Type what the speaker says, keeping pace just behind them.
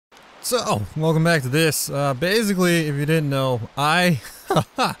So, welcome back to this. Basically, if you didn't know, I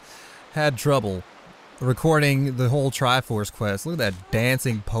had trouble recording the whole Triforce quest. Look at that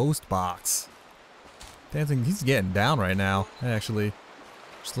dancing post box. Dancing, he's getting down right now, actually.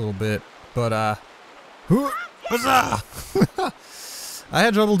 Just a little bit. But, huzzah! I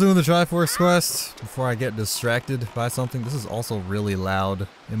had trouble doing the Triforce quest before I get distracted by something. This is also really loud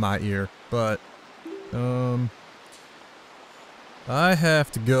in my ear, but, I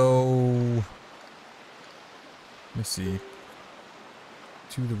have to go, let me see,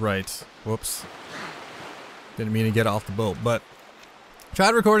 to the right. Whoops. Didn't mean to get off the boat, but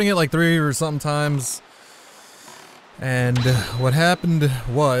tried recording it like 3 or something times, and what happened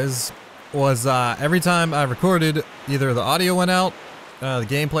was every time I recorded, either the audio went out, the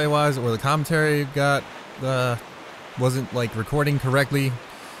gameplay wise, or the commentary wasn't like recording correctly.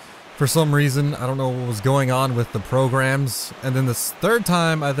 For some reason, I don't know what was going on with the programs, and then this third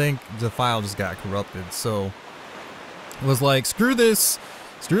time, I think the file just got corrupted, so it was like, screw this,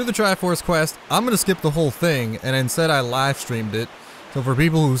 screw the Triforce quest, I'm gonna skip the whole thing, and instead I live streamed it, so for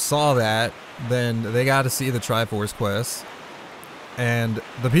people who saw that, then they got to see the Triforce quest, and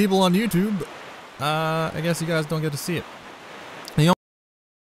the people on YouTube, I guess you guys don't get to see it.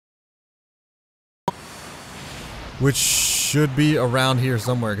 Which should be around here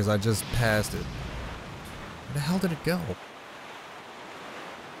somewhere, because I just passed it. Where the hell did it go?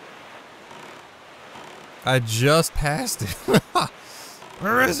 I just passed it.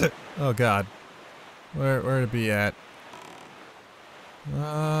 Where is it? Oh god. Where'd it be at?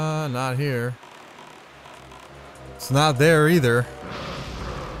 Not here. It's not there either.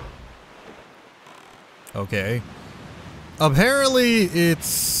 Okay. Apparently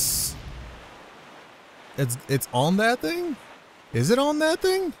it's on that thing? Is it on that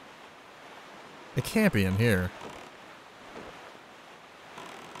thing? It can't be in here.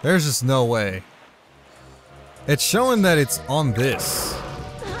 There's just no way. It's showing that it's on this.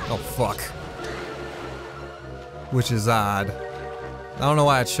 Oh fuck. Which is odd. I don't know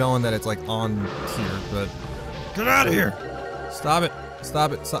why it's showing that it's like on here, but get out of here! Stop it.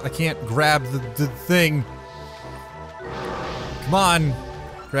 Stop it. Stop. I can't grab the thing. Come on.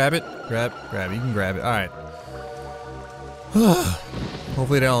 Grab it. Grab it. You can grab it. Alright.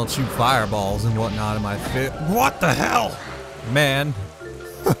 Hopefully they don't shoot fireballs and whatnot in my fit. What the hell? Man.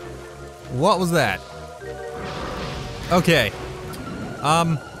 What was that? Okay.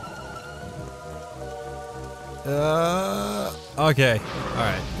 Okay.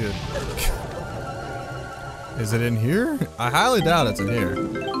 Alright, good. Is it in here? I highly doubt it's in here.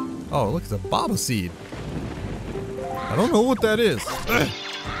 Oh, look, it's a baba seed. I don't know what that is.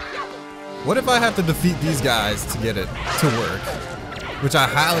 What if I have to defeat these guys to get it to work? Which I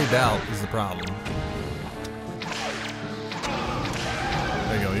highly doubt is the problem.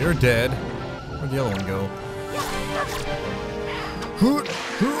 There you go, you're dead. Where'd the other one go?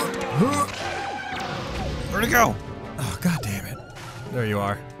 Where'd it go? Oh, god damn it. There you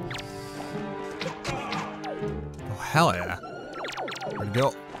are. Oh, hell yeah. Where'd it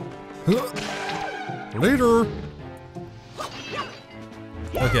go? Later!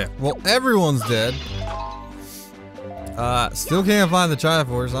 Okay, well, everyone's dead. Still can't find the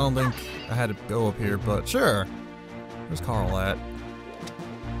Triforce. I don't think I had to go up here, but sure. Where's Carl at?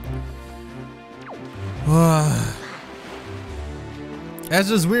 That's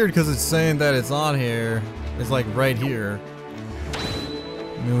just weird because it's saying that it's on here. It's like right here.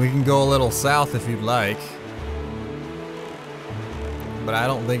 I mean, we can go a little south if you'd like. But I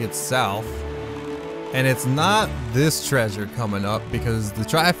don't think it's south. And it's not this treasure coming up, because the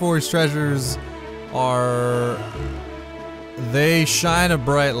Triforce treasures are... they shine a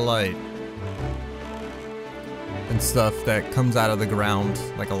bright light. And stuff that comes out of the ground,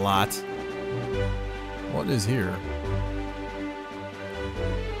 like a lot. What is here?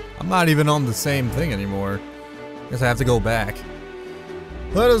 I'm not even on the same thing anymore. Guess I have to go back.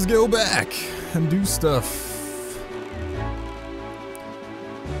 Let us go back and do stuff.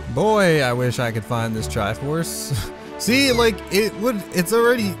 Boy, I wish I could find this Triforce. See, like, it's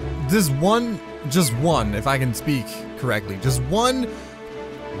already, just one, if I can speak correctly, just one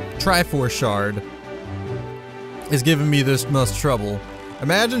Triforce shard is giving me this much trouble.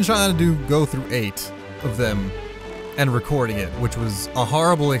 Imagine trying to go through 8 of them and recording it, which was a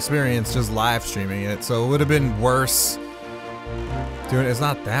horrible experience just live streaming it, so it would have been worse doing it. It's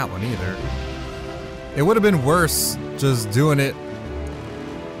not that one either. It would have been worse just doing it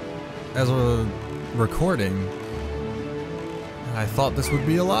as a recording. I thought this would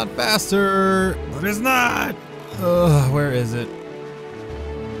be a lot faster, but it's not. Where is it?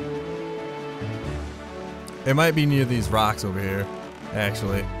 It might be near these rocks over here.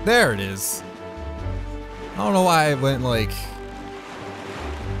 Actually, there it is. I don't know why it went like,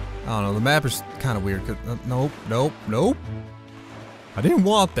 I don't know, the map is kind of weird. Nope, nope, nope. I didn't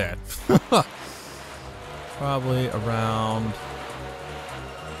want that. Probably around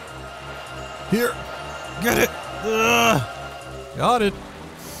here. Get it. Got it.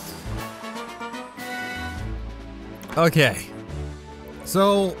 Okay.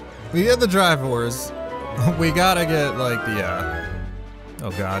 So we get the Triforce. We gotta get like the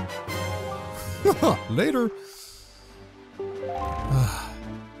oh god. Later.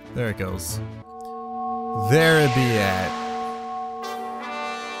 There it goes. There it be at.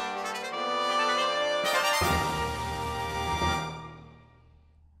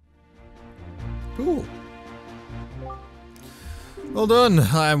 Cool. Well done.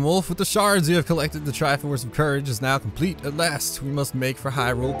 I am Wolf. With the shards you have collected, the Triforce of Courage is now complete at last. We must make for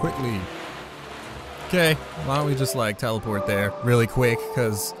Hyrule quickly. Okay, why don't we just like teleport there really quick,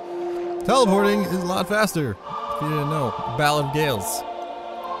 because teleporting is a lot faster. If you didn't know. Ballad of Gales.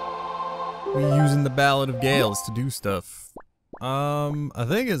 We're using the Ballad of Gales to do stuff. I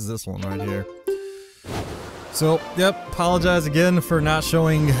think it's this one right here. So, yep, apologize again for not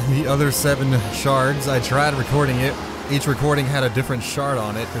showing the other 7 shards. I tried recording it. Each recording had a different shard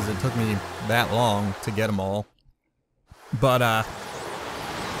on it because it took me that long to get them all. But,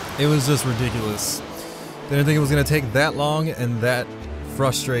 it was just ridiculous. Didn't think it was going to take that long and that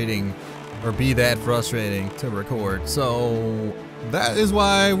frustrating, or be that frustrating to record. So, that is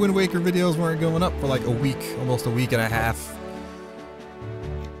why Wind Waker videos weren't going up for like a week, almost a week and a half.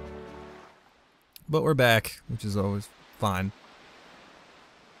 But we're back, which is always fine.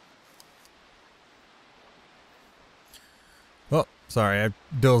 Oh, sorry, I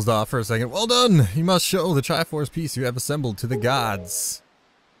dozed off for a second. Well done! You must show the Triforce piece you have assembled to the gods.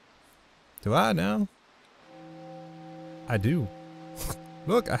 Do I now? I do.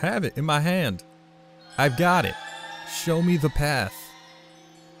 Look, I have it in my hand. I've got it. Show me the path.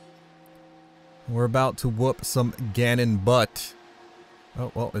 We're about to whoop some Ganon butt.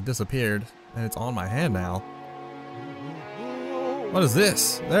 Oh, well, it disappeared. And it's on my hand now. What is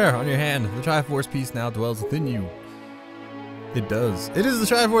this? There, on your hand. The Triforce piece now dwells within you. It does. It is the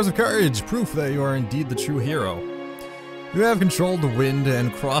Triforce of Courage, proof that you are indeed the true hero. You have controlled the wind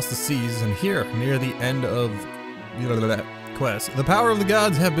and crossed the seas, and here, near the end of that quest, the power of the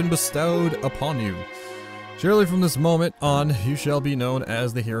gods have been bestowed upon you. Surely from this moment on, you shall be known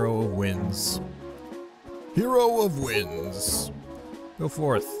as the Hero of Winds. Hero of Winds. Go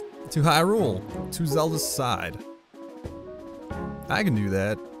forth. To Hyrule, to Zelda's side. I can do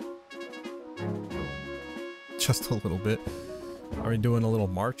that. Just a little bit. Are we doing a little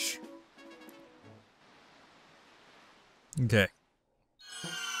march? Okay.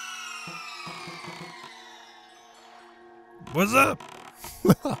 What's up?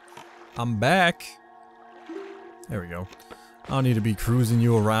 I'm back. There we go. I don't need to be cruising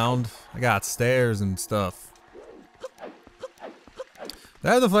you around. I got stairs and stuff. Do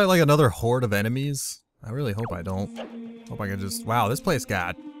I have to fight like another horde of enemies? I really hope I don't. Hope I can just... Wow, this place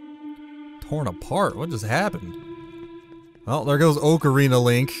got torn apart. What just happened? Well, there goes Ocarina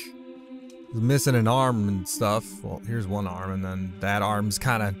Link. He's missing an arm and stuff. Well, here's one arm, and then that arm's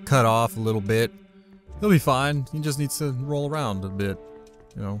kind of cut off a little bit. He'll be fine. He just needs to roll around a bit.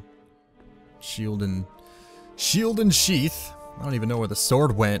 You know. Shield and sheath. I don't even know where the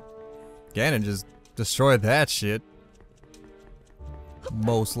sword went. Ganon just destroyed that shit.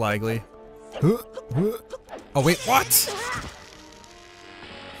 Most likely. Oh wait, what?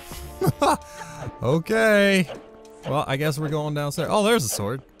 Okay. Well, I guess we're going downstairs. Oh, there's a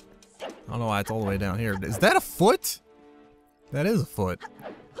sword. I don't know why it's all the way down here. Is that a foot? That is a foot.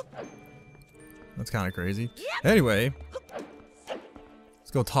 That's kind of crazy. Anyway,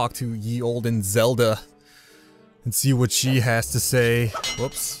 let's go talk to ye olden Zelda and see what she has to say.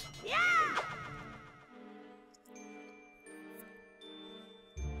 Whoops.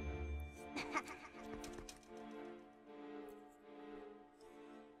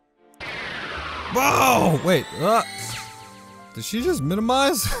 Whoa! Wait, did she just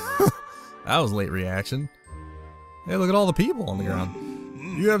minimize? That was late reaction. Hey, look at all the people on the ground.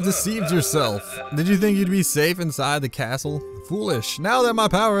 You have deceived yourself. Did you think you'd be safe inside the castle? Foolish. Now that my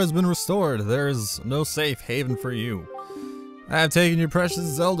power has been restored, there is no safe haven for you. I have taken your precious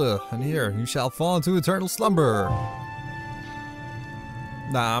Zelda, and here, you shall fall into eternal slumber.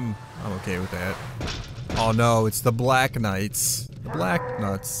 Nah, I'm okay with that. Oh no, it's the Black Knights. The Black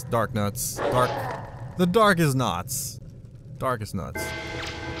Nuts. Dark Nuts. The Darkest Nuts. Darkest Nuts.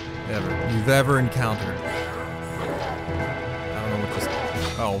 You've ever encountered. I don't know what this...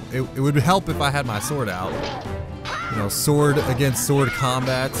 Oh, it would help if I had my sword out. you know, sword against sword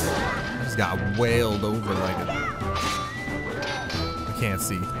combat. I just got wailed over like a... I can't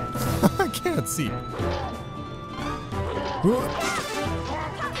see. I can't see.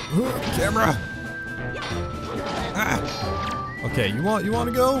 Camera. Ah. Okay, you want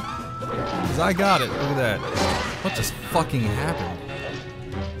to go? 'Cause I got it. Look at that. What just fucking happened?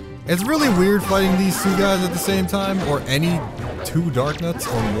 It's really weird fighting these two guys at the same time, or any two Darknuts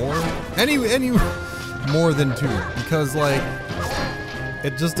or more. Any more than two, because like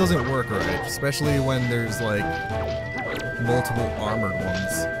it just doesn't work right, especially when there's like multiple armored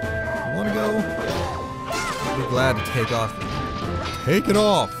ones. You want to go? I'd be glad to take off. Take it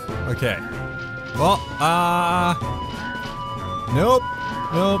off. Okay. Well, nope,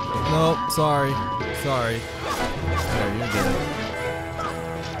 nope, nope. Sorry, sorry. There, you're dead.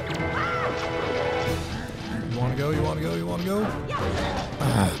 You want to go? You want to go? You want to go?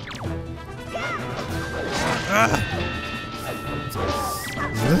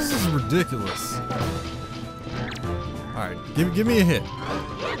 This is ridiculous. Alright, give me a hit.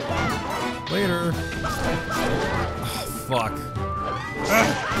 Later. Oh, fuck.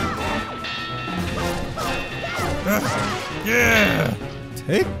 Yeah!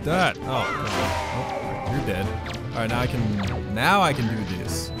 Take that! Oh, you're dead. Alright, now I can do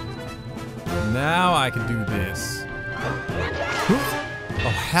this. Now I can do this. Oh,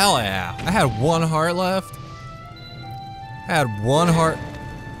 hell yeah. I had one heart left. I had one heart.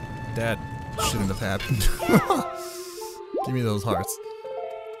 That shouldn't have happened. Give me those hearts.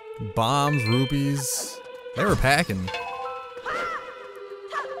 Bombs, rupees. They were packing.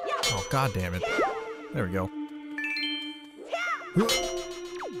 Oh, god damn it. There we go.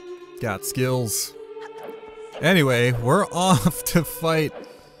 Got skills. Anyway, we're off to fight,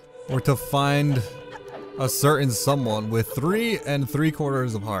 or to find a certain someone with 3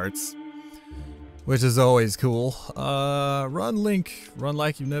 3/4 of hearts, which is always cool. Run, Link. Run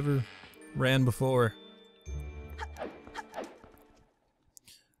like you've never ran before.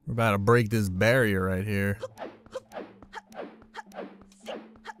 We're about to break this barrier right here.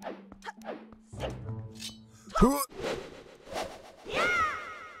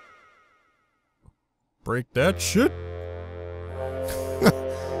 Break that shit.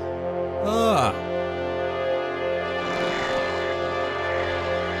 Ah.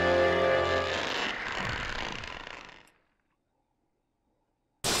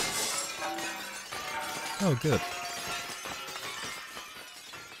 Oh, good.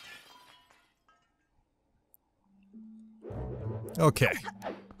 Okay.